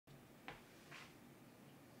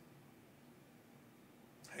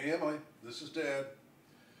Hey Emily, this is Dad.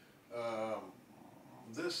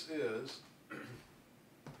 This is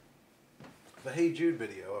the Hey Jude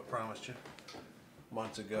video I promised you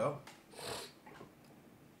months ago.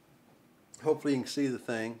 Hopefully you can see the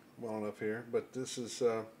thing well enough here, but this is,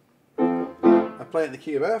 I play it in the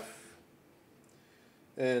key of F,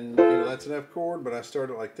 and that's an F chord, but I start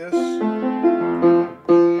it like this,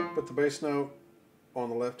 put the bass note on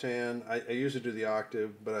the left hand. I usually do the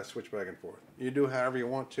octave, but I switch back and forth. You do however you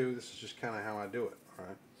want to. This is just kind of how I do it. All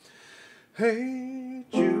right. Hey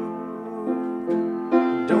Jude,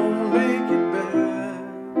 don't make it bad.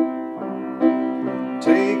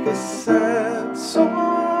 Take a sad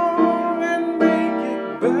song and make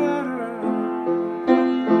it better.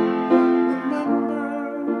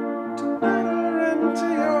 Remember to let her into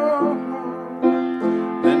your heart,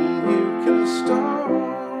 then you can start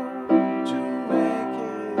to make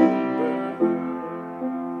it better.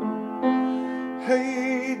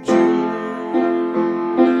 Hey Jude,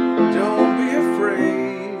 don't be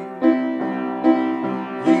afraid.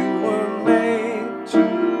 You were made to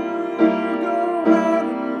go out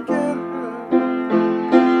and get her.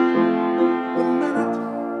 The minute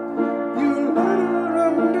you let her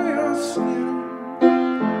under your skin,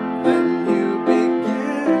 then you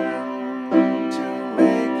begin to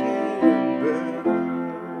make it better.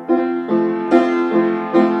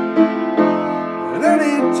 And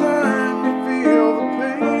anytime you feel the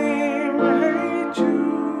pain, hey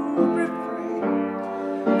Jude, refrain.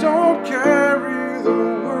 Don't carry the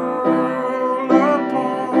world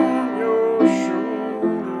upon your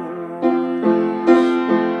shoulders.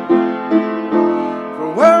 For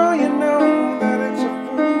well you know that it's a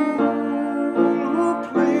fool who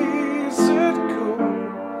plays it cool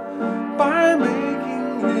by making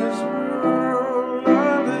his world a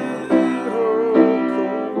little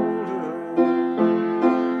colder.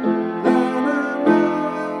 Na na na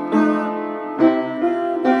na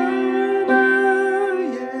na na,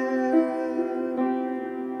 yeah.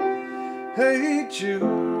 Hey Jude,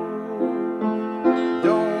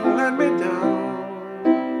 don't let me down.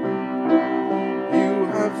 You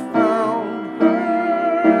have found her,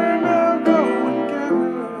 now go and get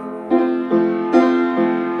her.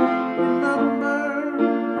 Remember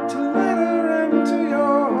to let her into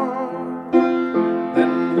your heart,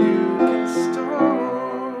 then you can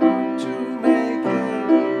start to make it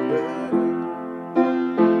better.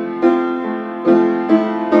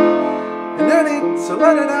 So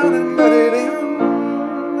let it out and let it in.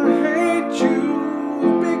 Hey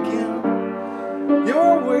Jude, begin.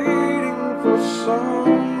 You're waiting for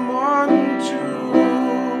someone to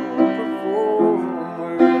perform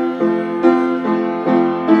with.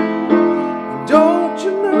 Don't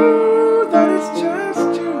you know that it's just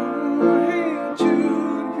you? Hey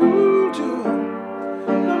Jude, you'll do it.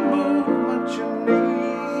 The movement you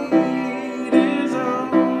need is on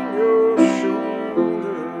your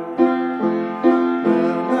shoulder.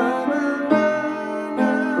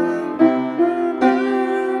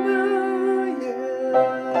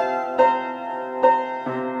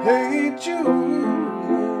 Hey Jude,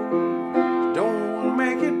 don't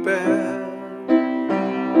make it bad.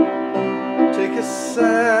 Take a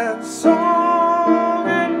sad song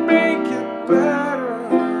and make it better.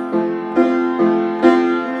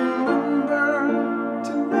 Remember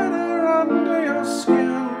to let her under your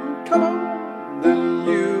skin. Come on, then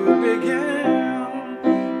you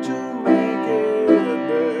begin to make it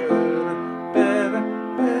better, better,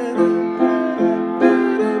 better, better,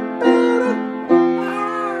 better, better.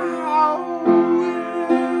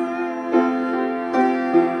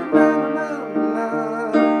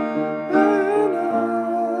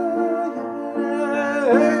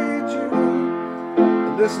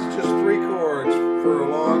 This is just 3 chords for a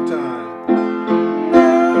long time.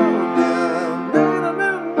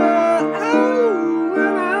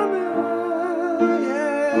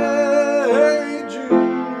 Hey Jude.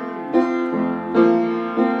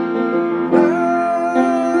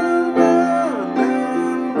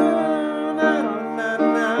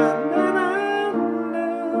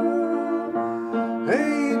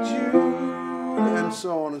 Hey Jude, and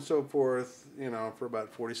so on and so forth, for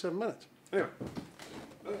about 47 minutes. Anyway,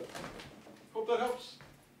 hope that helps.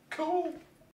 Cool.